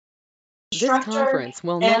instructor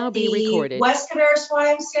at the West Cabarrus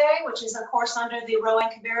YMCA, which is a course under the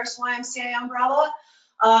Rowan-Cabarrus YMCA umbrella.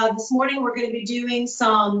 This morning we're going to be doing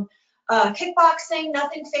some kickboxing,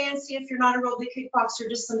 nothing fancy if you're not a real big kickboxer,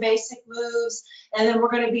 just some basic moves. And then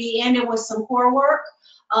we're going to be ending with some core work.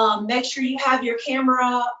 Make sure you have your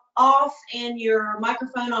camera off and your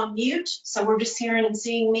microphone on mute, so we're just hearing and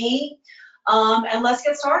seeing me. And let's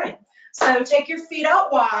get started. So take your feet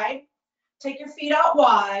out wide. Take your feet out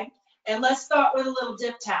wide, and let's start with a little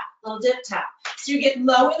dip tap, So you're getting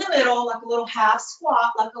low in the middle, like a little half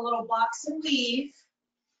squat, like a little box and weave.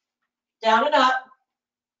 Down and up.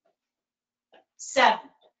 7,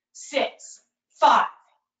 6, 5,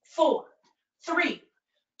 4, 3,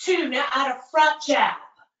 2. Now add a front jab.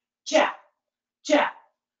 Jab, jab,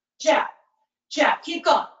 jab, jab. Keep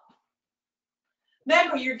going.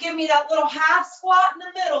 Remember, you're giving me that little half squat in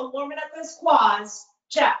the middle, warming up those quads.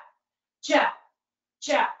 Jab, jab,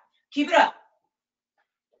 jab. Keep it up.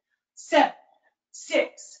 7,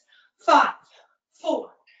 6, 5,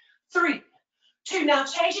 4, 3, 2. Now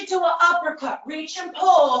change it to an uppercut. Reach and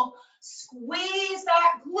pull. Squeeze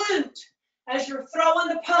that glute as you're throwing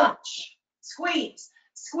the punch. Squeeze,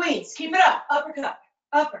 squeeze. Keep it up. Uppercut,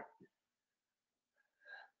 upper.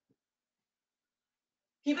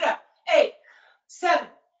 Keep it up. 8, 7,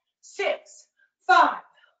 6, 5,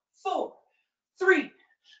 4, 3,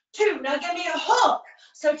 2. Now give me a hook.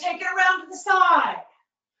 So take it around to the side.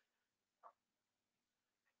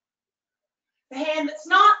 The hand that's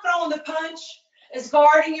not throwing the punch is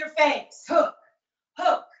guarding your face. Hook,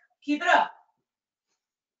 hook. Keep it up.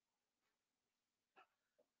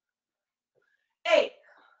 8,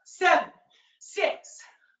 7, 6,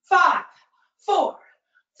 5, 4,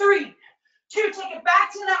 3, 2. Take it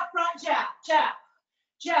back to that front jab, jab,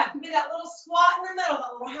 jab. Give me that little squat in the middle,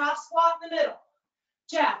 that little half squat in the middle.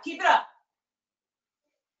 Jab, keep it up.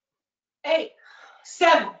 8,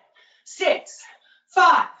 7, 6,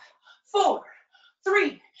 5, 4,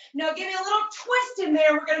 3. Now give me a little twist in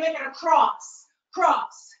there. We're going to make it a cross,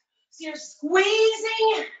 cross. So you're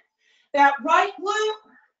squeezing that right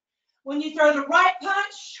glute when you throw the right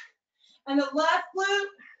punch and the left glute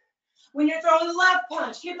when you're throwing the left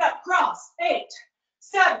punch. Keep it up, cross. 8,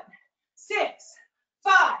 7, 6,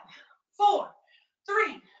 5, 4,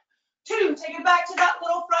 3, 2. Take it back to that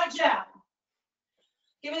little front jab.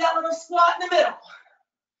 Give me that little squat in the middle.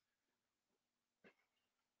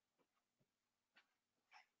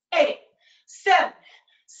 8, 7,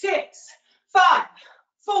 6, 5,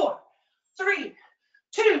 4, 3,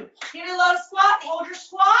 2. Give me a little squat. Hold your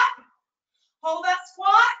squat. Hold that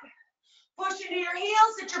squat. Push into your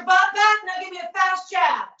heels. Sit your butt back. Now give me a fast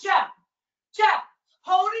jab. Jab. Jab.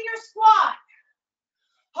 Holding your squat.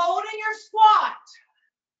 Holding your squat.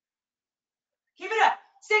 Keep it up.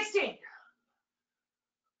 16.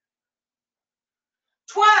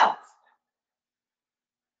 12.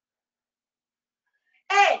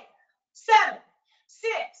 8, 7,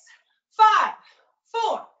 6, 5,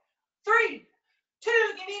 4, 3, 2.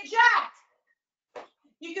 Give me a jack.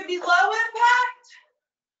 You can be low impact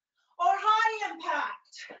or high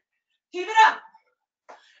impact. Keep it up.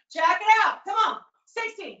 Jack it out. Come on.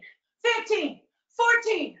 16, 15,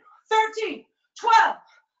 14, 13, 12,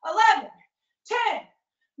 11, 10,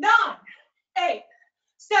 9, 8,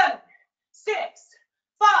 7, 6,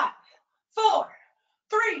 5, 4,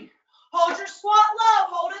 3. Hold your squat low.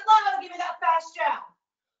 Hold it low. Give me that fast jab.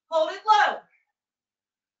 Hold it low.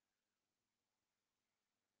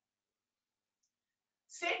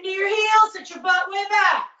 Sit into your heels. Sit your butt way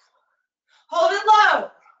back. Hold it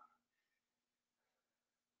low.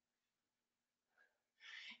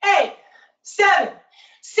 8, 7,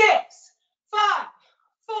 6, 5,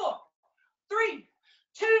 4, 3,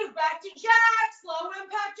 2. Back to jacks. Low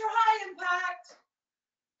impact or high impact.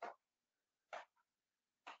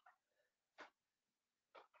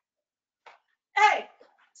 8,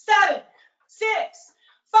 7, 6,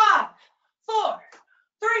 5, 4,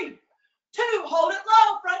 3, 2. Hold it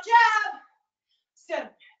low. Front jab. 7,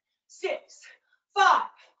 6, 5,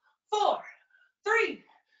 4, 3,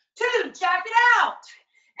 2. Jack it out.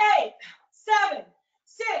 8, 7,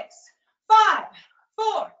 6, 5,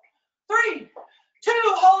 4, 3, 2.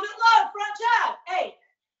 Hold it low. Front jab. 8,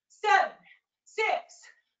 7, 6,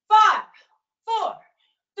 5, 4,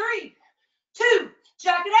 3, 2.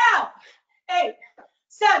 Jack it out. 8,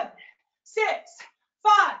 7, 6,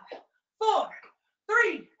 5, 4,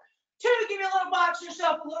 3, 2. Give me a little boxer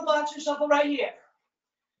shuffle right here.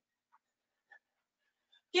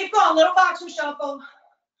 Keep going, little boxer shuffle.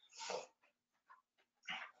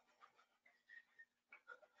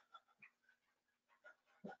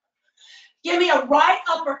 Give me a right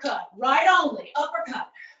uppercut, right only, uppercut.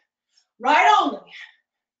 Right only.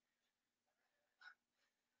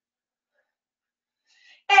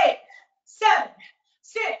 8, 7,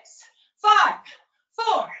 6, 5,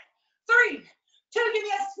 4, 3, 2. Give me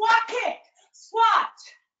a squat kick. Squat,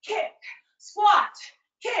 kick, squat,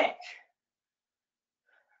 kick.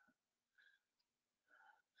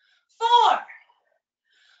 4,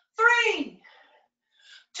 3,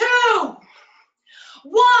 2,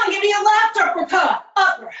 1. Give me a left uppercut.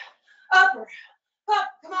 Upper, upper, up.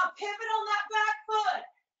 Come on, pivot on that back foot.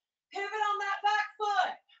 Pivot on that back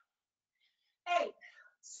foot. 8,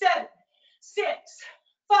 7, 6,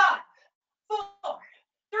 5, 4,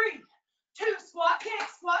 3, 2. Squat, kick,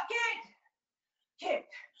 squat, kick. Kick,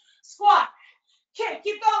 squat, kick.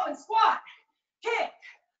 Keep going. Squat, kick,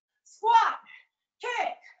 squat,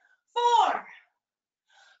 kick. 4,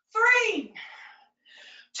 3,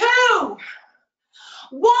 2,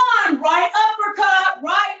 1. Right uppercut.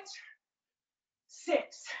 Right.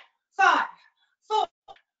 6, 5, 4,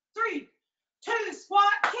 3, 2.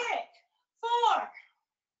 Squat, kick. 4,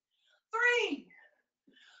 3,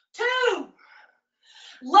 2.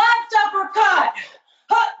 Left uppercut.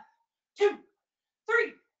 Up. 2,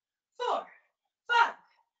 3, 4, 5,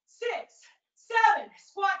 6, 7.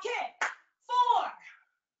 Squat, kick. 4,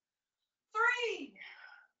 3,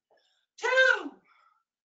 2,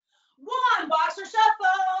 1. Boxer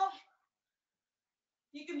shuffle.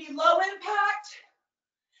 You can be low impact,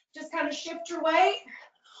 just kind of shift your weight,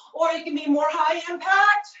 or you can be more high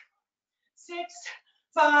impact. 6,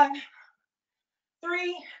 5,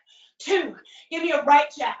 3, 2. Give me a right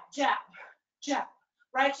jab, jab, jab,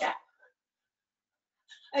 right jab.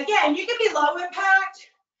 Again, you can be low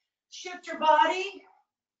impact, shift your body,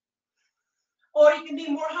 or you can be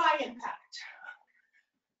more high impact.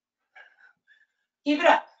 Keep it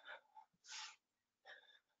up.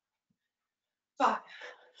 5.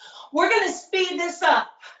 We're going to speed this up.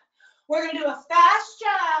 We're going to do a fast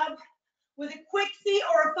jab with a quick feet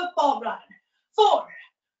or a football run. 4,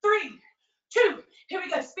 3, 2. Here we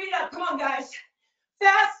go. Speed it up. Come on, guys.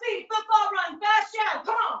 Fast feet, football run, fast jab.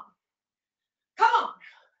 Come on. Come on.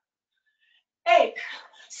 8,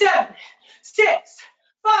 7, 6,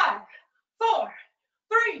 5, 4,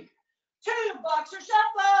 3, 2. Boxer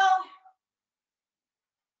shuffle.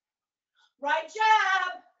 Right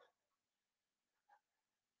jab.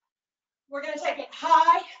 We're going to take it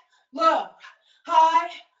high, low, high,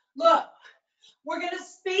 low. We're going to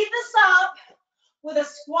speed this up with a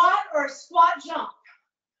squat or a squat jump.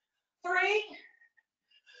 3,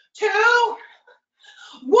 2,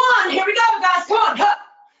 1. Here we go, guys. Come on. Up,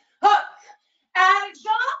 up. Add a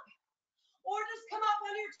jump or just come up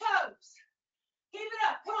on your toes. Keep it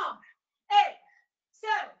up. Come on. 8,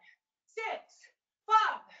 7, 6, 5,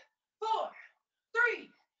 4, 3,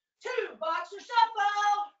 2. Boxer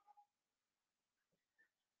shuffle.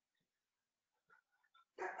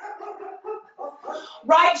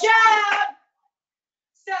 Right jab.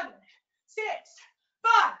 7, 6,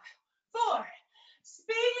 5, 4.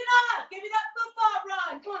 Speed it up. Give me that football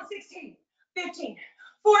run. Come on, 16, 15,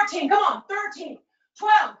 14. Come on, 13,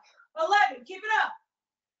 12, 11. Keep it up.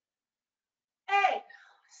 8,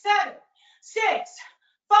 7, 6,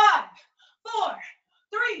 5, 4,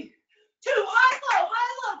 3, 2. High, low,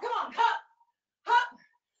 high, low. Come on, hop, hop.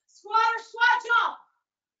 Squat or squat jump.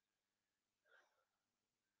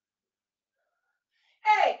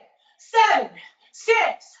 8, 7, 6,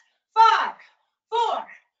 5, 4,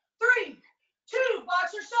 3, 2.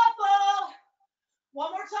 Boxer shuffle.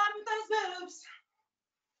 One more time with those moves.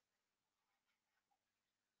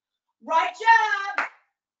 Right jab.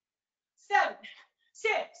 7,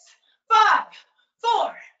 6, 5,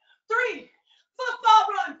 4, 3. Football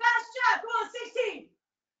run. Fast jab. Come on, 16.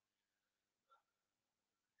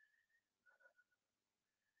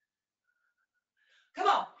 Come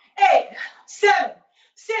on. 8, 7,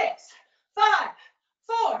 6, 5,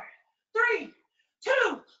 4, 3,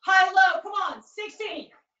 2. High, low. Come on. 16.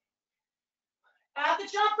 Add the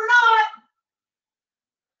jump or not.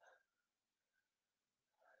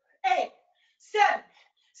 8, 7,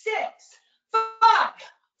 6, 5,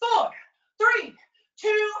 4, 3, 2,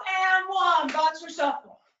 and 1. Boxer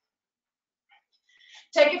shuffle.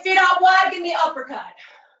 Take your feet out wide. Give me uppercut.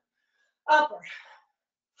 Upper.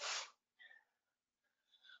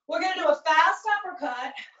 We're going to do a fast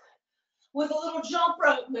uppercut with a little jump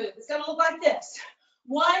rope move. It's going to look like this.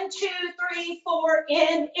 1, 2, 3, 4,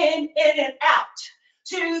 in, and out.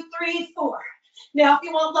 2, 3, 4. Now, if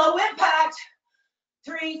you want low impact,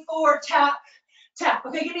 3, 4, tap, tap.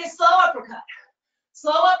 Okay, give me a slow uppercut.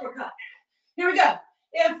 Slow uppercut. Here we go.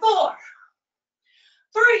 In 4,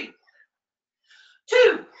 3,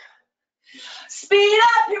 2. Speed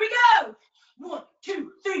up. Here we go. 1,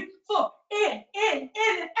 2, 3, 4.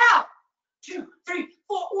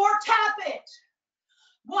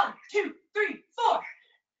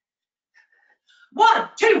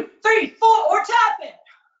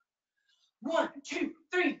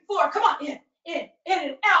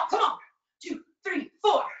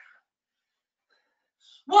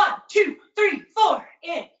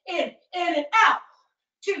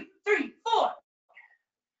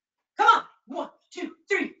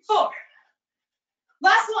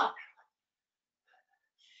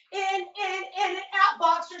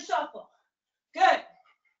 boxer shuffle. Good.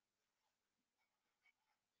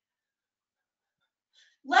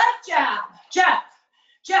 Left jab, jab,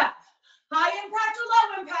 jab. High impact or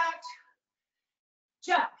low impact.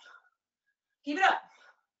 Jab. Keep it up.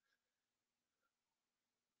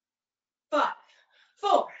 5,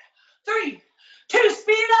 4, 3, 2.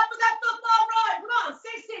 Speed it up with that football run. Come on,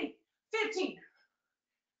 16, 15.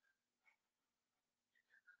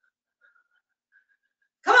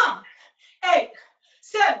 Come on. 8,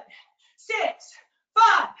 7, 6,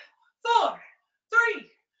 5, 4,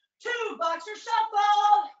 3, 2. Boxer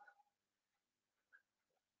shuffle.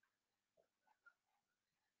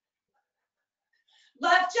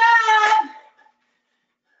 Left jab.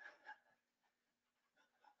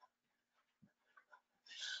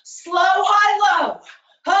 Slow, high, low.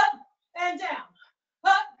 Up and down.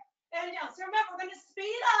 Up and down. So remember, we're going to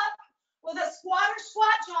speed up with a squat or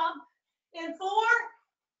squat jump in 4,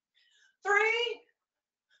 3,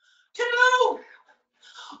 2,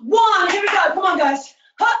 1. Here we go. Come on, guys.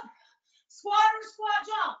 Up. Squat or squat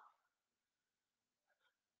jump.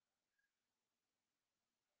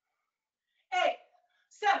 8,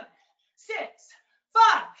 7, 6,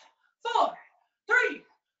 5, 4, 3,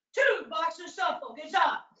 2. Boxer shuffle. Good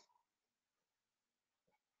job.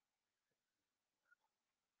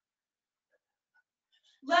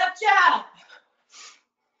 Left jab.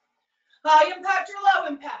 High impact or low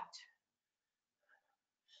impact.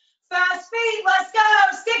 Fast feet. Let's go.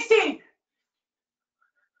 16,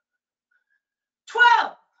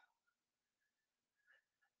 12,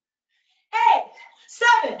 8,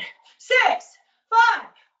 7, 6, 5,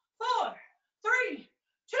 4, 3,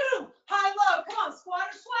 2. High, low. Come on. Squat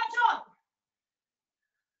or squat jump.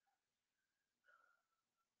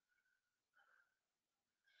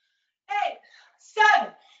 8,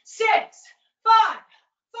 7, 6, 5,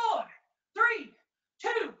 4, 3,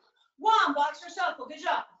 2, 1. Boxer shuffle. Good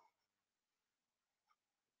job.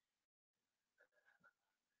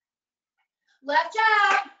 Left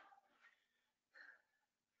jab.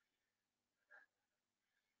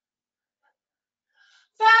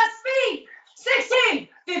 Fast feet. 16,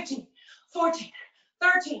 15, 14,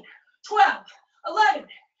 13, 12, 11,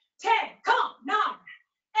 10. Come on. 9,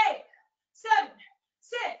 8, 7,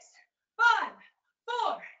 6, 5,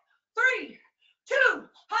 4, 3, 2.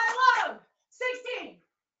 High, low. 16.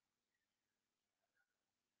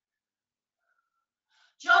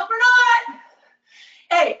 Jump or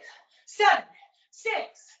not. 8, 7, 6,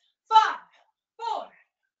 5, 4,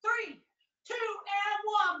 3, 2, and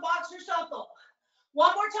 1. Boxer shuffle.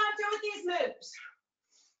 One more time through with these moves.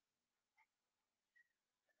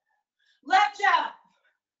 Left jab.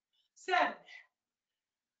 7,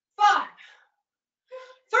 5,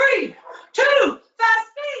 3, 2. Fast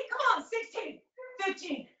feet. Come on. 16,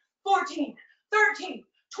 15, 14, 13,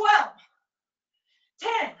 12,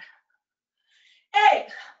 10, 8,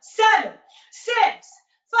 7, 6,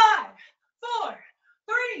 5, 4,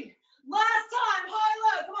 3. Last time. High,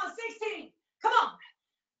 low. Come on. 16. Come on.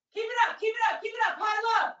 Keep it up. Keep it up. Keep it up. High,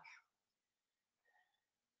 low.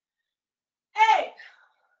 8,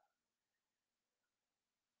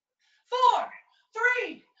 4,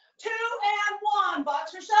 3, 2, and 1.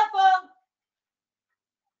 Boxer shuffle.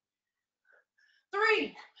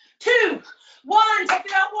 3, 2, 1. Take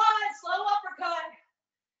it out wide. Slow uppercut.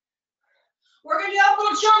 We're going to do a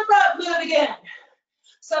little jump rope move again.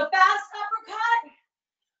 So fast uppercut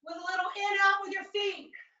with a little in out with your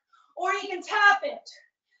feet. Or you can tap it.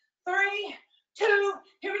 3, 2.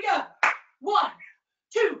 Here we go. 1,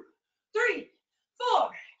 2, 3,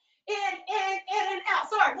 4. In, and out.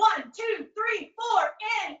 Sorry. 1, 2, 3, 4.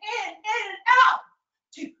 In, and out.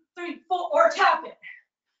 2, 3, 4. Or tap it.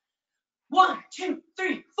 1, 2,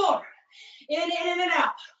 3, 4. In, and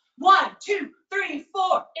out. 1, 2, 3,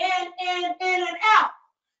 4. In, and out.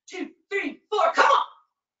 2, 3, 4. Come on.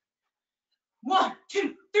 1,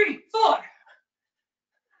 2, 3, 4.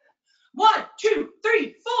 1, 2,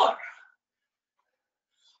 3, 4.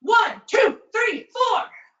 1, 2, 3, 4.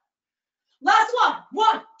 Last one.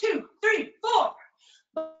 1, 2, 3, 4.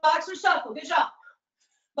 Boxer shuffle. Good job.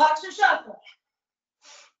 Boxer shuffle.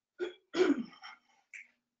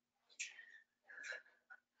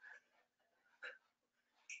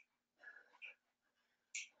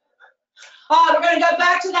 All right, we're going to go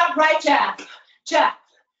back to that right jab. Jab.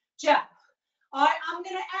 Jab. All right, I'm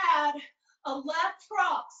going to add a left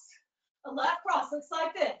cross. A left cross looks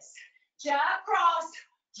like this. Jab, cross,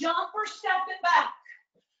 jump or step it back.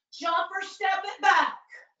 Jump or step it back.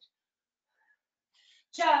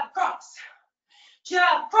 Jab, cross.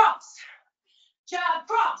 Jab, cross. Jab,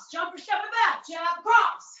 cross. Jump or step it back. Jab,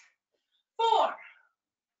 cross. 4,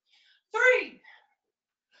 3,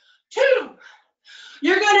 2.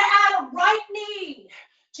 You're going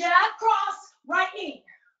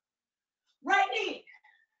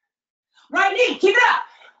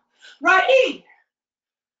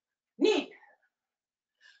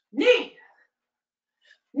knee,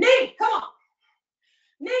 knee, come on.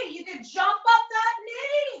 Knee, you can jump up that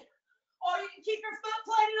knee, or you can keep your foot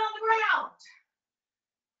planted on the ground.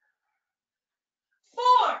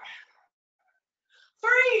 4,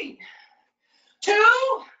 3,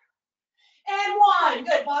 2, and 1.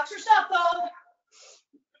 Good, box yourself though.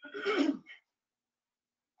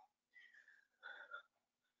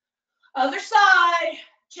 Other side,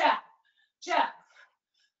 jab, jab,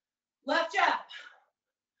 left jab.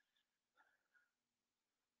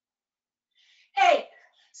 8,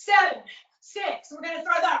 7, 6. We're going to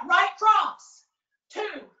throw that right cross. 2,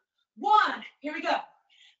 1. Here we go.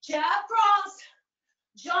 Jab, cross,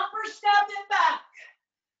 jumper, step it back.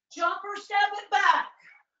 Jumper, step it back.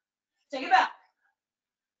 Take it back.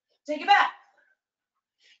 Take it back.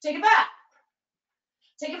 Take it back.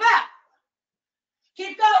 Take it back.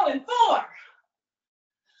 Keep going. 4,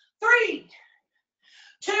 3,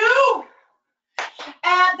 2.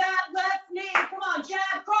 Add that left knee. Come on,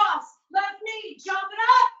 jab, cross, left knee, jump it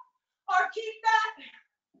up, or keep that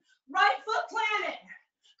right foot planted.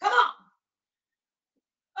 Come on.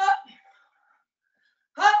 Up,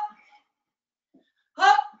 up,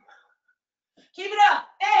 up. Keep it up.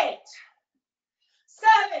 8,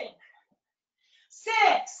 7,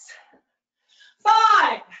 6,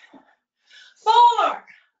 5, 4,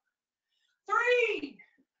 3,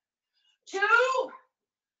 2,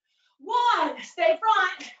 1. Stay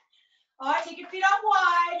front. All right, take your feet out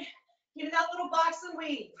wide. Give it that little box and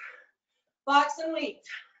weave. Box and weave.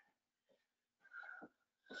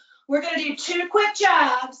 We're going to do 2 quick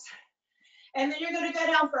jabs, and then you're going to go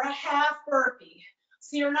down for a half burpee.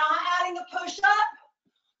 So you're not adding a push-up.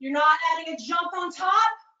 You're not adding a jump on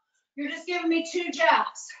top. You're just giving me 2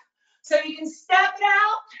 jabs. So you can step it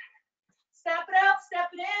out, step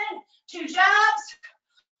it in, 2 jabs,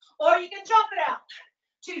 or you can jump it out,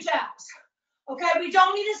 2 jabs. Okay, we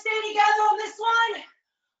don't need to stay together on this one.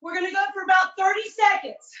 We're going to go for about 30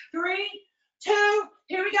 seconds. 3, 2,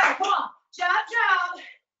 here we go. Come on. Jab, jab.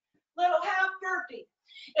 Little half burpee.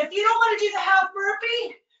 If you don't want to do the half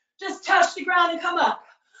burpee, just touch the ground and come up.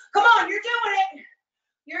 Come on, you're doing it.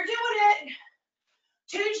 You're doing it.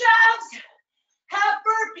 2 jabs, half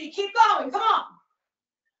burpee. Keep going. Come on.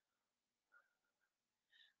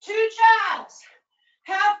 2 jabs,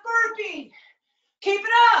 half burpee. Keep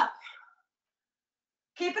it up.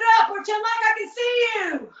 Keep it up. Pretend like I can see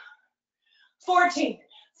you. 14,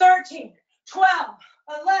 13, 12,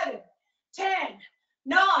 11, 10,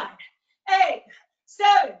 9, 8,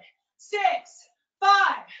 7, 6, 5,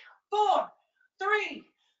 4, 3,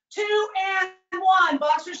 2, and 1.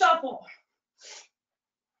 Boxer shuffle.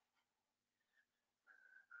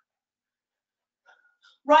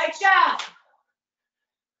 Right jab.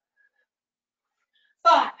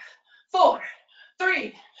 5, 4,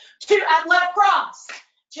 3, 2, and left cross.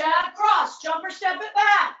 Jab, cross, jumper, step it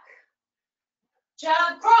back.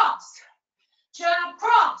 Jab, cross, jab,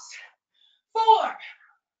 cross. 4,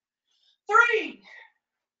 3,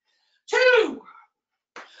 2,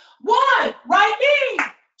 1. Right knee,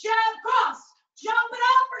 jab, cross, jump it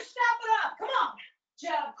up or step it up. Come on,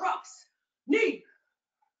 jab, cross, knee,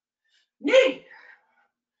 knee,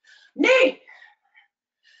 knee,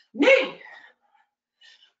 knee.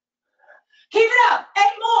 Keep it up. 8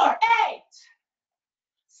 more. 8,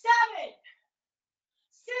 7,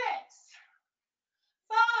 6,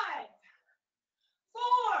 5,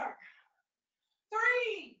 4,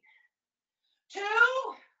 3, 2,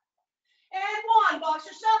 and 1. Box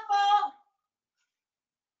your shuffle.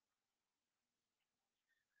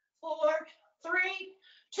 4, 3,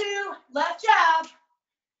 2. Left jab.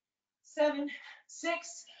 7,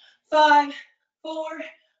 6, 5, 4,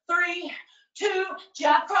 3, 2.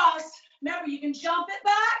 Jab, cross. Remember, you can jump it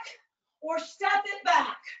back or step it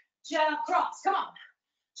back. Jab, cross. Come on.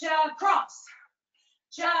 Jab, cross.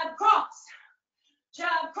 Jab, cross.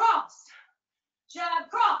 Jab, cross. Jab,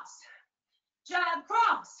 cross. Jab,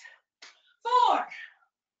 cross. 4,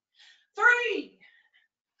 3,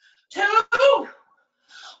 2,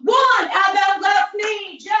 1. Add that left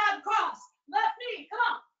knee. Jab, cross. Left knee. Come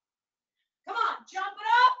on. Come on. Jump it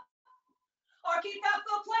up or keep that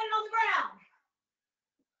foot planted on the ground.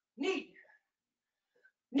 Knee.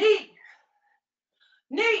 Knee.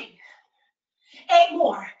 Knee. 8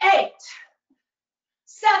 more. 8,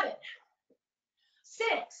 7,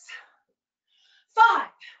 6, 5,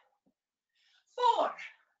 4,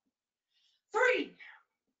 3,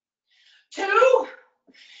 2,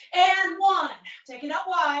 and 1. Take it up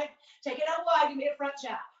wide. Take it up wide. Give me a front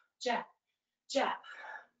jab. Jab. Jab.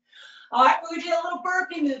 All right, we're going to do a little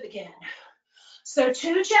burpee move again. So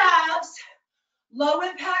 2 jabs, low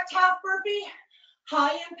impact half burpee,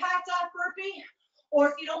 high impact half burpee, Or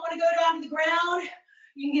if you don't want to go down to the ground,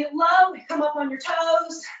 you can get low, come up on your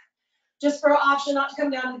toes, just for an option not to come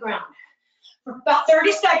down to the ground. For about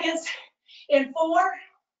 30 seconds in 4,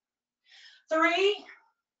 3,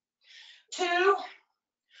 2,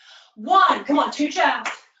 1. Come on, 2 jabs.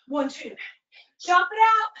 1, 2. Jump it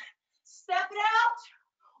out, step it out,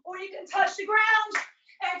 or you can touch the ground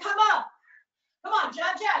and come up. Come on,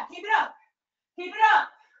 jab, jab. Keep it up. Keep it up.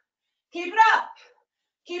 Keep it up.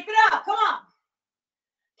 Keep it up. Come on.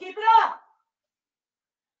 Keep it up.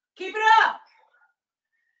 Keep it up.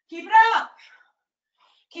 Keep it up.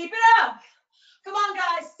 Keep it up. Come on,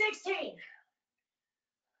 guys. 16.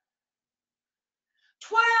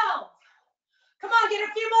 12. Come on, get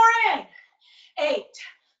a few more in. 8,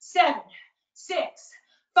 7, 6,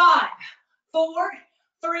 5, 4,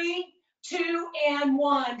 3, 2, and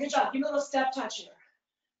 1. Good job. Give me a little step touch here.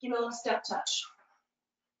 Give me a little step touch.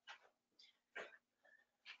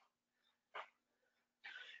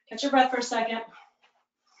 Catch your breath for a second.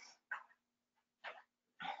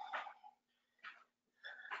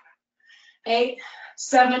 8,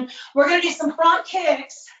 7. We're going to do some front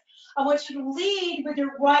kicks. I want you to lead with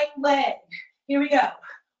your right leg. Here we go.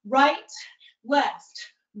 Right, left,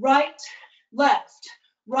 right, left,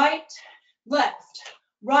 right, left,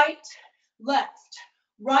 right, left,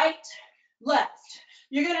 right, left.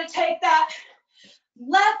 You're going to take that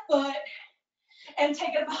left foot and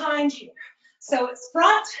take it behind you. So it's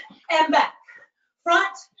front and back,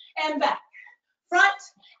 front and back, front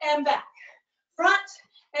and back, front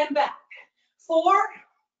and back. 4,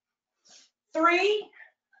 3,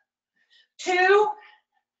 2,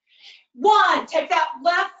 1. Take that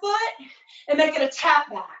left foot and make it a tap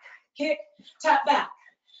back. Kick, tap back.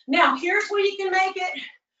 Now, here's where you can make it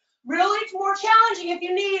really more challenging if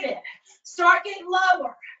you need it. Start getting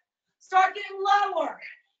lower. Start getting lower.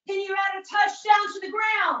 Can you add a touchdown to the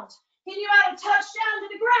ground? Can you add a touchdown to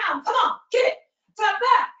the ground? Come on, kick, tap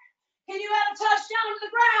back. Can you add a touchdown to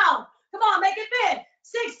the ground? Come on, make it big.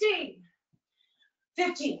 16,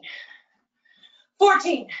 15,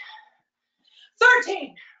 14,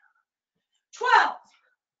 13, 12,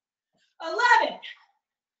 11,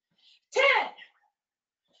 10,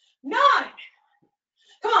 9,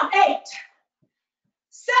 come on, 8,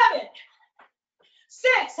 7,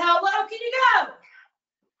 6, how low can you go?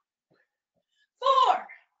 4,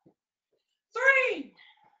 3,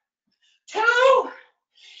 2,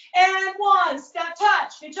 and 1. Step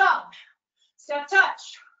touch, good job. Step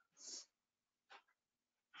touch.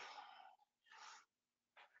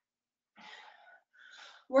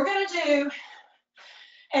 We're going to do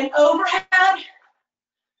an overhead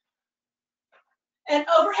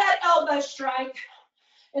elbow strike,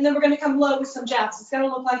 and then we're going to come low with some jabs. It's going to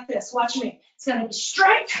look like this. Watch me. It's going to be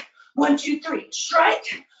strike, 1, 2, 3.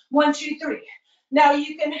 Strike, 1, 2, 3. Now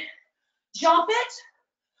you can jump it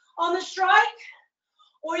on the strike,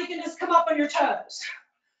 or you can just come up on your toes.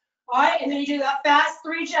 All right, and then you do that fast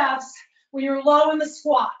 3 jabs when you're low in the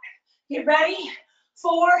squat. Get ready?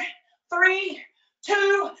 4, 3,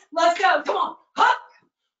 2, let's go. Come on. Hop.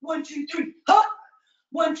 1, 2, 3. Hop.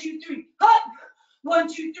 1, 2, 3. Hop. 1,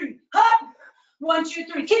 2, 3. Hop. 1, 2,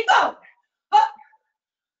 3. Keep going. Hop.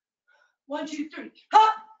 1, 2, 3.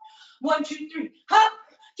 Hop. 1, 2, 3. Hop.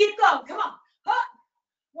 Keep going. Come on. Hop.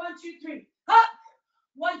 1, 2, 3. Hop.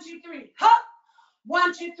 1, 2, 3. Hop.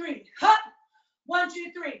 1, 2, 3. Hop. 1,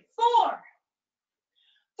 2, 3. 4,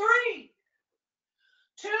 3,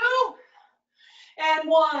 2, and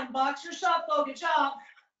 1. Box your shuffle. Good job.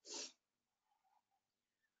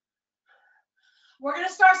 We're going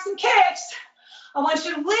to start some kicks. I want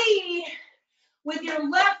you to lead with your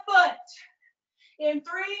left foot. In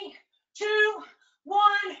 3, 2, 1.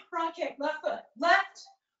 Front kick. Left foot. Left,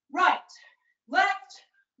 right. Left,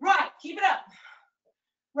 right. Keep it up.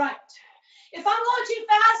 Right. If I'm going too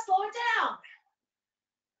fast, slow it down.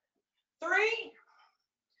 3,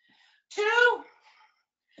 2,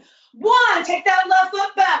 1. Take that left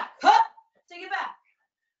foot back. Hup. Take it back.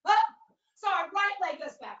 Hup. Sorry, right leg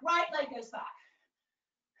goes back. Right leg goes back.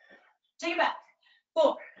 Take it back.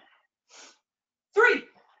 4, 3,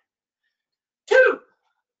 2,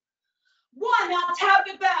 1. Now tap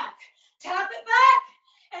it back. Tap it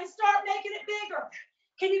back and start making it bigger.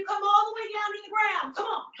 Can you come all the way down to the ground? Come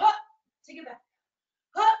on. Hup. Take it back.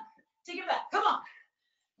 Hup. Take it back. Come on.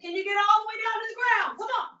 Can you get all the way down to the ground? Come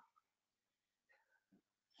on.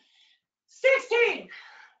 16,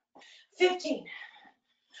 15,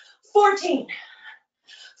 14,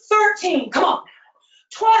 13, come on.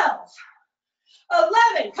 12,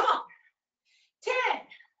 11, come on. 10,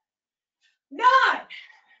 9,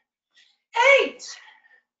 8,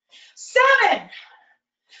 7,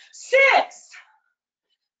 6,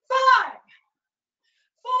 5,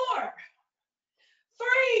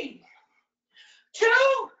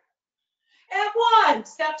 1.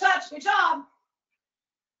 Step touch. Good job.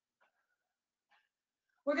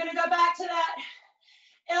 We're going to go back to that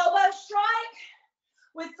elbow strike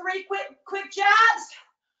with 3 quick jabs.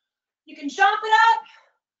 You can jump it up,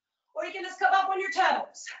 or you can just come up on your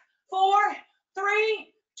toes. 4,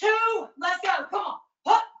 3, 2, let's go. Come on.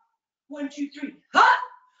 Hop. 1, 2, 3. Hop.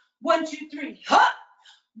 1, 2, 3. Hop.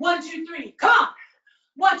 1, 2, 3. Come on.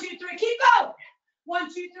 1, 2, 3. Keep going.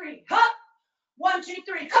 1, 2, 3. Hop. 1, 2,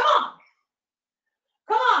 3. Come on.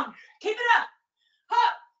 Come on. Keep it up.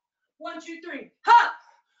 Hop. 1, 2, 3. Hop.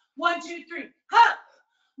 1, 2, 3. Hop.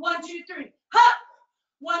 1, 2, 3. Hop.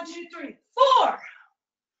 1, 2, 3. 4,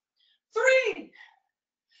 3,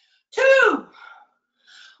 2,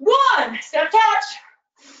 1. Step touch.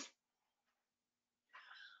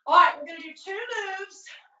 All right, we're going to do 2 moves,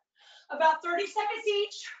 about 30 seconds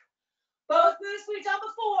each. Both moves we've done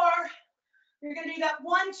before. You're going to do that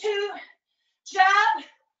 1, 2 jab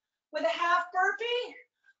with a half burpee.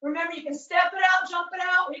 Remember, you can step it out, jump it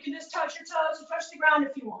out, or you can just touch your toes or touch the ground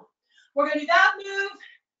if you want. We're going to do that move,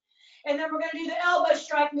 and then we're going to do the elbow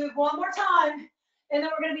strike move one more time, and then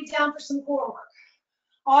we're going to be down for some core work.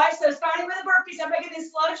 All right, so starting with the burpees, everybody get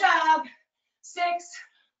this slow jab. 6,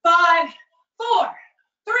 5, 4,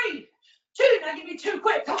 3, 2. Now give me 2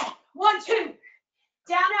 quick. Come on. 1, 2.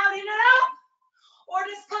 Down, out, in, and out. Or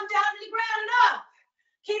just come down to the ground and up.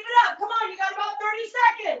 Keep it up. Come on. You got about 30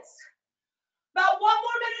 seconds. About 1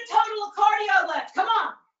 more minute total of cardio left. Come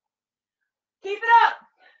on. Keep it up.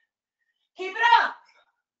 Keep it up.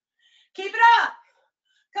 Keep it up.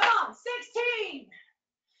 Come on. 16,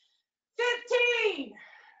 15,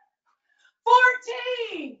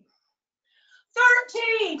 14,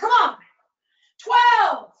 13. Come on.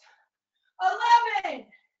 12, 11,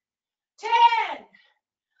 10,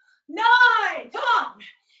 9. Come on.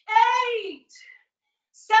 8,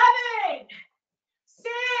 7, 6,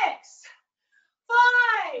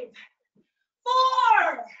 5,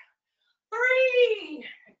 4, 3,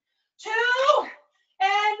 2,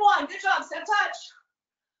 and 1. Good job. Step touch.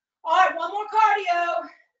 All right, one more cardio.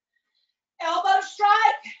 Elbow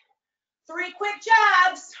strike. 3 quick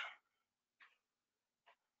jabs.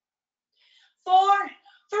 4,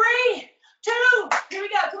 3, 2. Here we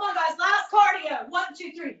go. Come on, guys. Last cardio. 1,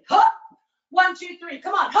 2, 3. Hop. 1, 2, 3.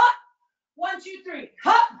 Come on. Hop. 1, 2, 3.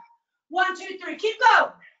 Hop. 1, 2, 3. Keep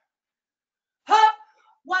going. Hop.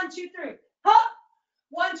 1, 2, 3. Hop.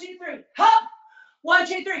 1, 2, 3. Hop. 1,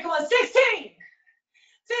 2, 3. Come on. 16,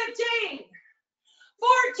 15,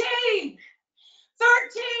 14,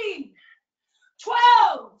 13,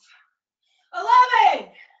 12, 11,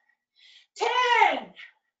 10,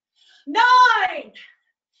 9,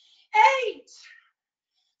 8,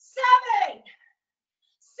 7,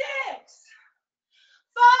 6,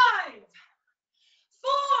 5,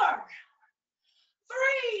 4,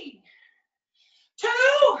 3, 2,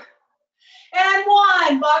 and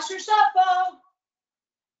 1. Box your shuffle.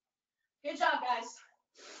 Good job, guys.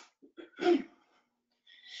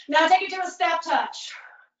 Now take it to a step touch.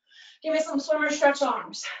 Give me some swimmer stretch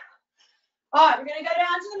arms. All right, we're going to go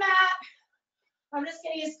down to the mat. I'm just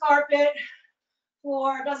going to use carpet,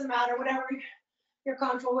 floor, it doesn't matter, whatever you're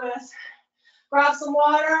comfortable with. Grab some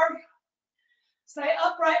water. Stay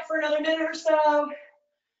upright for another minute or so.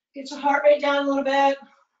 Get your heart rate down a little bit.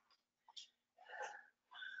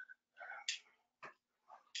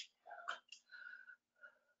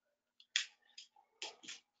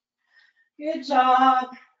 Good job.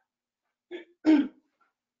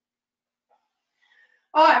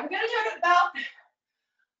 All right, we're going to do it about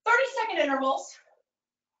 30-second intervals.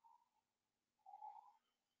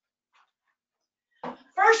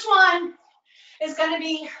 First one is going to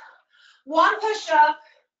be 1 push-up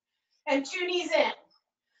and 2 knees in.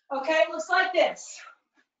 Okay, it looks like this.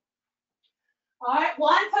 All right,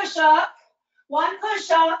 1 push-up,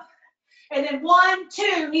 and then 1,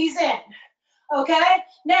 2 knees in. Okay,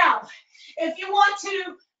 now, if you want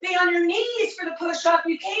to be on your knees for the push-up,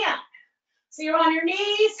 you can. So you're on your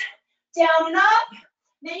knees, down and up.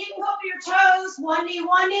 Then you can go for your toes, 1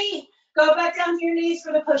 knee, go back down to your knees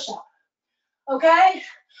for the push-up. Okay,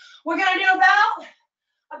 we're going to do about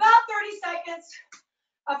 30 seconds.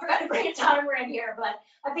 I forgot to bring a timer in here, but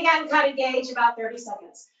I think I can kind of gauge about 30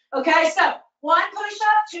 seconds. Okay, so 1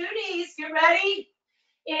 push-up, 2 knees. Get ready.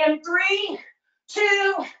 In 3,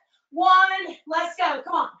 2, 1. Let's go.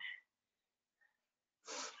 Come on.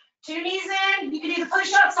 2 knees in. You can do the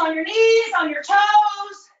push-ups on your knees, on your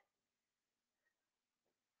toes.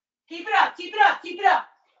 Keep it up, keep it up, keep it up.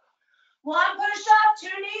 1 push-up, 2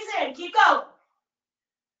 knees in. Keep going.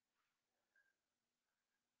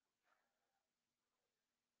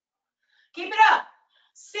 Keep it up.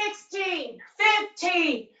 16,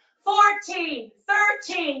 15, 14,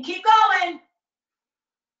 13, keep going.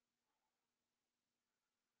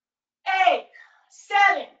 8,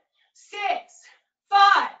 7, 6,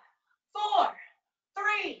 5, 4,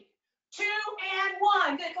 3, 2, and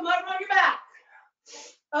 1. Good, come over on your back.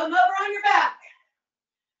 Come over on your back.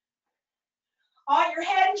 All right, your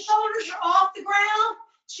head and shoulders are off the ground,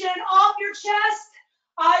 chin off your chest,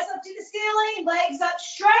 eyes up to the ceiling, legs up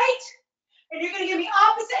straight, and you're gonna give me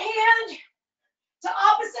opposite hand to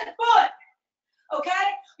opposite foot, okay?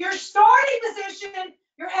 Your starting position,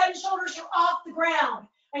 your head and shoulders are off the ground,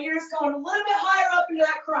 and you're just going a little bit higher up into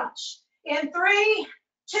that crunch. In 3,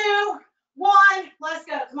 2, 1, let's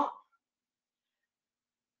go, come on.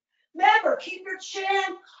 Remember, keep your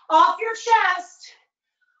chin off your chest,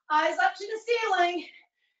 eyes up to the ceiling,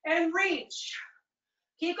 and reach.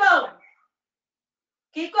 Keep going.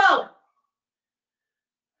 Keep going.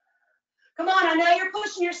 Come on, I know you're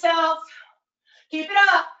pushing yourself. Keep it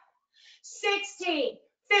up. 16,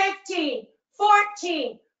 15,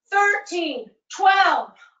 14, 13,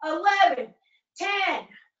 12, 11, 10,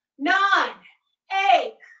 9,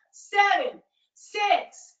 8, 7,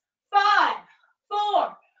 6, 5,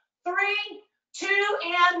 4, 3, 2,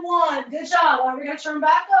 and 1. Good job. All right, we're going to turn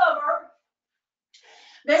back over.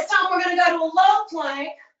 This time we're going to go to a low plank.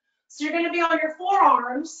 So you're going to be on your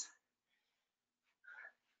forearms.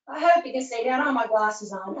 I hope you can stay down. I have my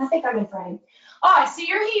glasses on. I think I'm in frame. All right, so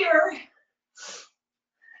you're here.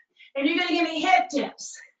 And you're going to give me hip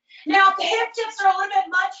dips. Now, if the hip dips are a little bit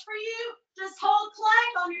much for you, just hold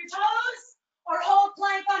plank on your toes or hold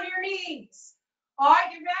plank on your knees. All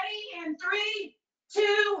right, get ready? In 3,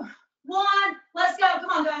 2, 1. Let's go. Come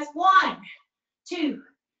on, guys. 1, 2,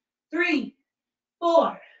 3,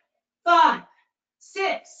 4, 5,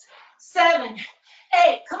 6, 7,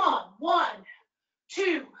 8. Come on. 1,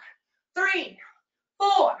 2, 3,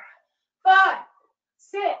 4, 5,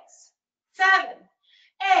 6, 7,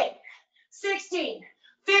 8, 16,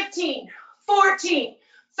 15, 14,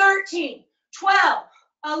 13, 12,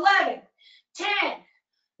 11, 10,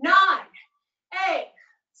 9, 8,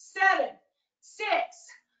 7, 6,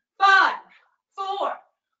 5, 4,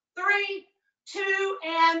 3, 2,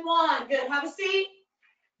 and 1. Good. Have a seat.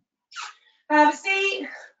 Have a seat.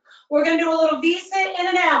 We're going to do a little V-sit in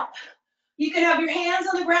and out. You can have your hands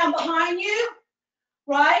on the ground behind you,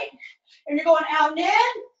 right? And you're going out and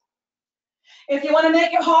in. If you want to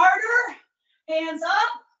make it harder, hands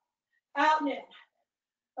up, out and in.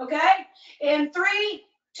 Okay? In 3,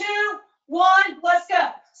 2, 1, let's go.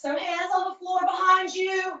 So hands on the floor behind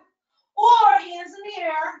you or hands in the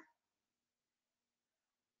air.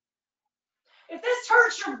 If this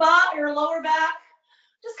hurts your butt or your lower back,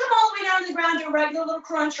 just come all the way down to the ground, do a regular little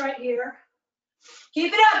crunch right here.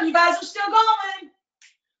 Keep it up. You guys are still going.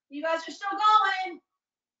 You guys are still going.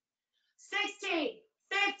 16,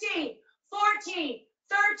 15, 14,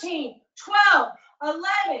 13, 12,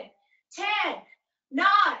 11, 10, 9,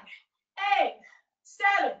 8,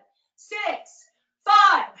 7, 6,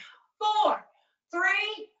 5, 4, 3,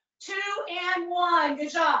 2, and 1.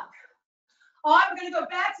 Good job. All right, we're going to go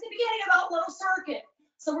back to the beginning of that little circuit.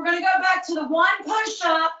 So we're going to go back to the 1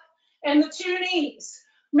 push-up and the 2 knees.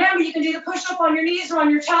 Remember, you can do the push-up on your knees or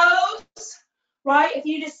on your toes, right? If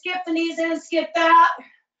you just skip the knees in, skip that.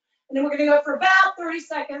 And then we're going to go for about 30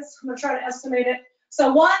 seconds. I'm going to try to estimate it.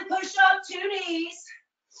 So 1 push-up, 2 knees.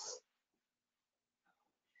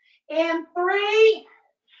 And 3,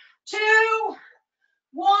 2,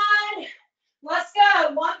 1. Let's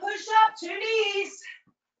go. 1 push-up, 2 knees.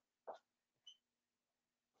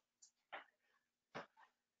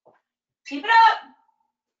 Keep it up.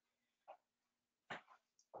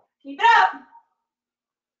 Keep it up.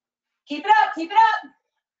 Keep it up. Keep it up.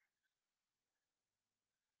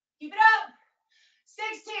 Keep it up.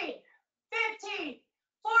 16, 15,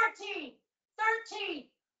 14, 13,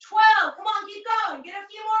 12. Come on, keep going. Get a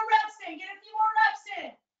few more reps in. Get a few more reps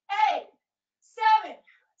in. 8, 7,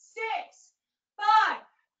 6, 5,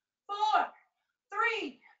 4,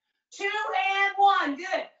 3, 2, and 1.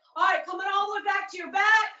 Good. All right, coming all the way back to your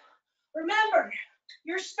back. Remember,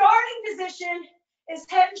 your starting position is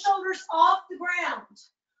head and shoulders off the ground.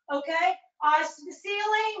 Okay? Eyes to the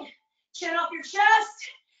ceiling, chin up your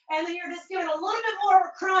chest, and then you're just giving a little bit more of a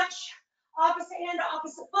crunch, opposite hand to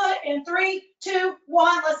opposite foot. In 3, 2,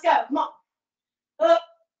 1, let's go. Come on. Up.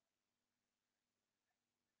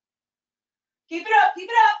 Keep it up. Keep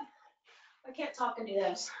it up. I can't talk and do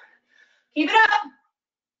this. Keep it up.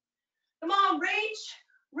 Come on. Reach,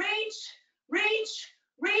 reach, reach,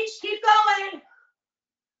 reach. Keep going.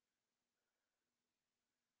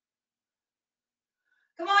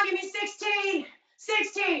 Come on, give me 16,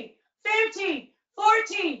 16, 15,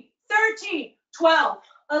 14, 13, 12,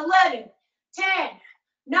 11, 10,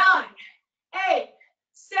 9, 8,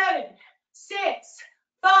 7, 6,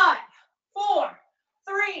 5, 4,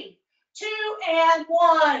 3, 2, and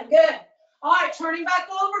 1. Good. All right, turning back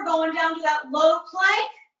over, going down to that low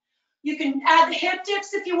plank. You can add the hip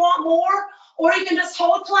dips if you want more, or you can just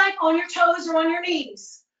hold plank on your toes or on your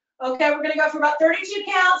knees. Okay, we're going to go for about 32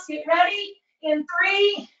 counts. Get ready. In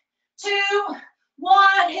 3, 2,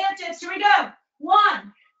 1. Hip dips. Here we go.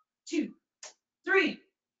 1, 2, 3,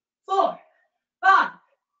 4, 5,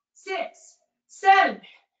 6, 7,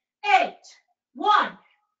 8. 1,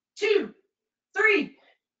 2, 3,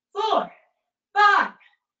 4, 5,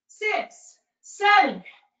 6, 7,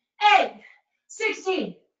 8,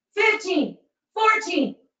 16, 15,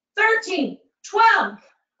 14, 13, 12,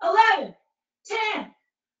 11, 10,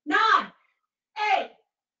 9, 8,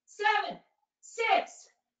 7, 6,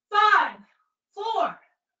 5, 4,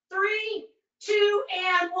 3, 2,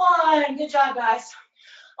 and 1. Good job, guys.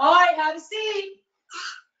 All right, have a seat.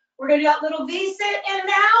 We're going to do that little V-sit in and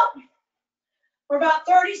out for about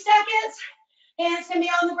 30 seconds. Hands can be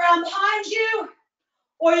on the ground behind you,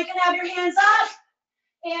 or you can have your hands up.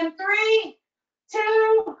 In 3,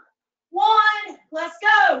 2, 1. Let's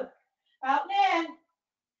go. Out and in.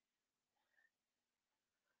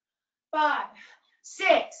 5,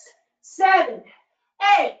 6, 7,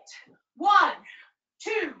 8. 1,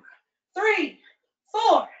 2, 3,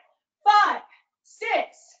 4, 5,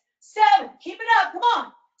 6, 7. Keep it up. Come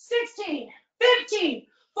on. 16, 15,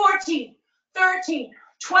 14, 13,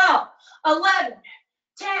 12, 11,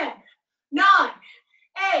 10, 9,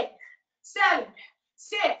 8, 7,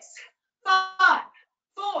 6, 5,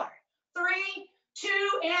 4, 3, 2,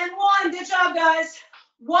 and 1. Good job, guys.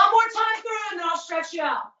 One more time through, and then I'll stretch you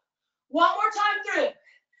out. One more time through.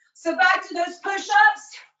 So back to those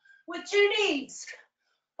push-ups with 2 knees.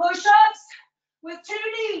 Push-ups with 2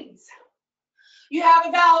 knees. You have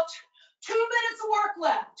about 2 minutes of work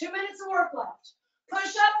left. 2 minutes of work left.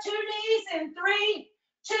 Push up 2 knees in 3,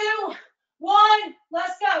 2, 1.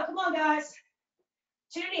 Let's go. Come on, guys.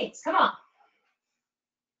 2 knees. Come on.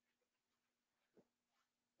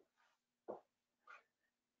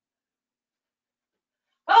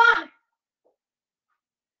 Come on.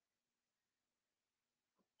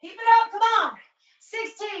 Keep it up. Come on.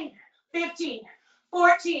 16, 15,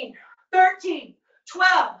 14, 13,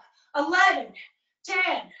 12, 11, 10,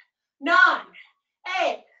 9,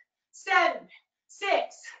 8, 7,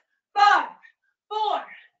 6, 5, 4,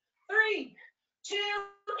 3, 2,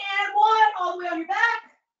 and 1. All the way on your back.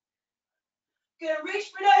 Good.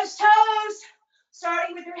 Reach for those toes.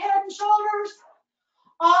 Starting with your head and shoulders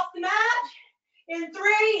off the mat. In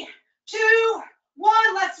 3, 2,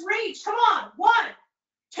 1. Let's reach. Come on. 1,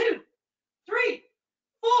 2, 3,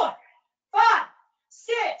 4, 5,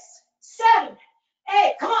 6, 7,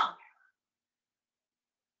 8. Come on.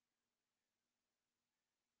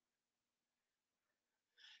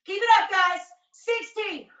 Keep it up, guys.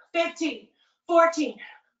 16, 15, 14,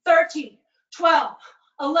 13, 12,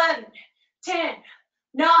 11, 10,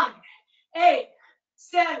 9, 8,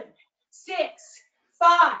 7, 6,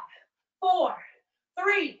 5, 4,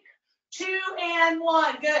 3, 2, and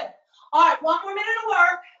 1. Good. All right, one more minute of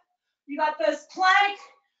work. You got this plank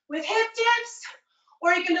with hip dips,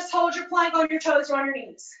 or you can just hold your plank on your toes or on your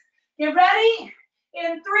knees. Get ready?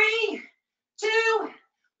 In 3, 2,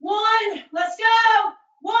 1. Let's go.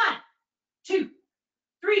 1, 2,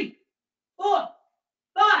 3, 4,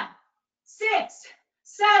 5, 6,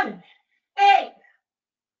 7, 8.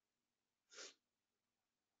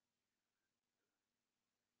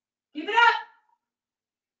 Keep it up.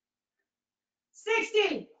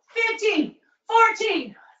 16, 15,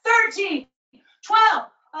 14, 13, 12,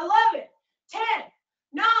 11, 10,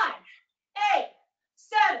 9, 8,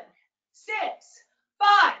 7, 6,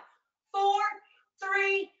 5, 4,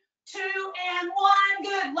 3, 2, and 1.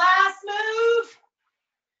 Good. Last move.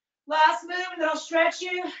 Last move, and then I'll stretch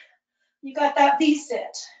you. You got that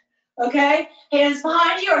V-sit. Okay? Hands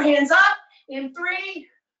behind you or hands up. In 3,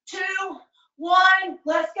 2, 1.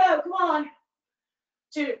 Let's go. Come on.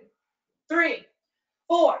 2, 3,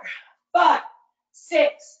 4, 5,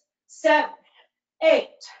 6, 7, 8.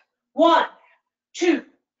 1, 2,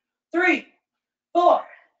 3, 4,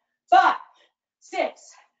 5,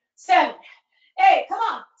 6, 7, 8. Come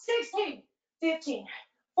on. 16, 15,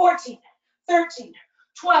 14, 13,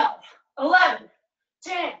 12, 11,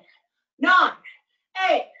 10, 9,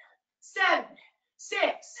 8, 7,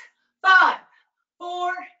 6, 5,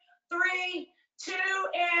 4, 3, 2,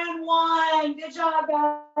 and 1. Good job,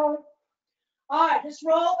 guys. All right, just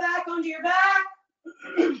roll back onto your back.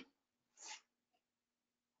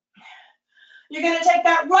 You're going to take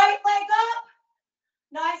that right leg up,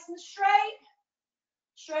 nice and straight.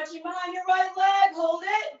 Stretching behind your right leg, hold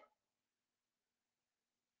it.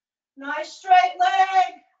 Nice straight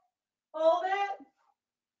leg, hold it.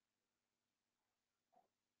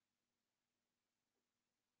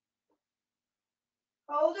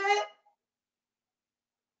 Hold it.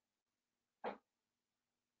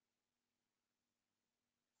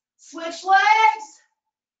 Switch legs.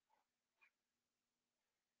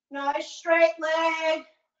 Nice straight leg.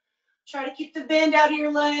 Try to keep the bend out of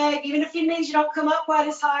your leg. Even if it means you don't come up quite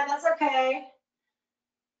as high, that's okay.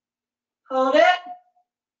 Hold it.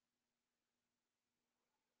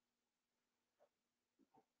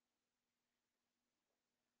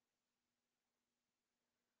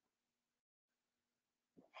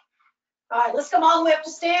 All right, let's come all the way up to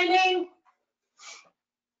standing.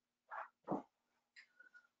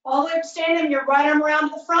 All the way up to standing, your right arm around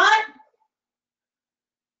to the front.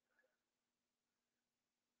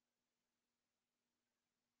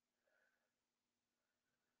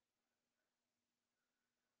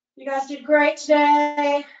 You guys did great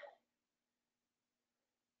today.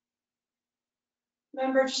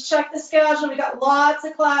 Remember, just check the schedule. We got lots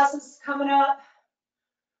of classes coming up.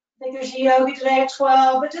 I think there's yoga today at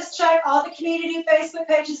 12, but just check all the community Facebook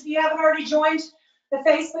pages. If you haven't already joined the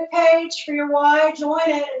Facebook page for your Y, join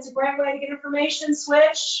it. It's a great way to get information,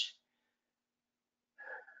 switch.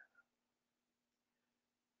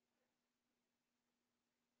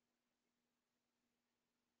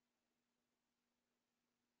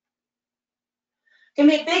 Give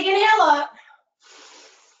me a big inhale up.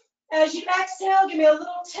 As you exhale, give me a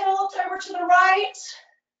little tilt over to the right.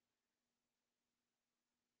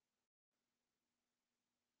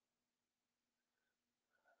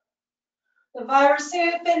 The Virus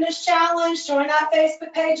Who Fitness Challenge, join that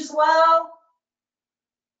Facebook page as well.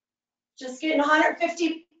 Just getting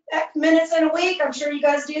 150 minutes in a week. I'm sure you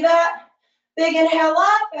guys do that. Big inhale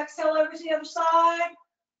up, exhale over to the other side.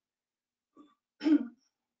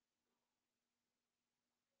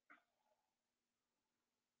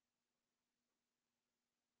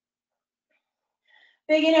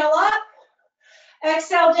 Big inhale up.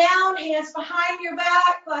 Exhale down, hands behind your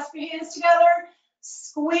back, clasp your hands together.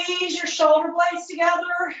 Squeeze your shoulder blades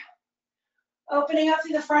together. Opening up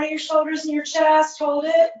through the front of your shoulders and your chest, hold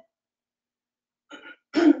it.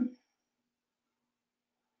 If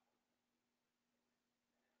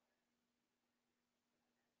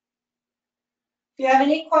you have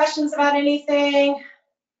any questions about anything,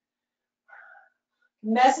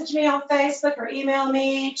 message me on Facebook or email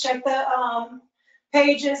me. Check the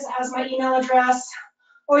pages, it has my email address.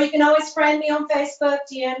 Or you can always friend me on Facebook,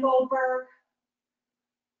 Deanne Goldberg.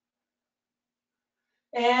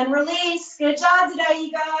 And release. Good job today,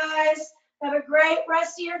 you guys. Have a great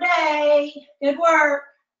rest of your day. Good work.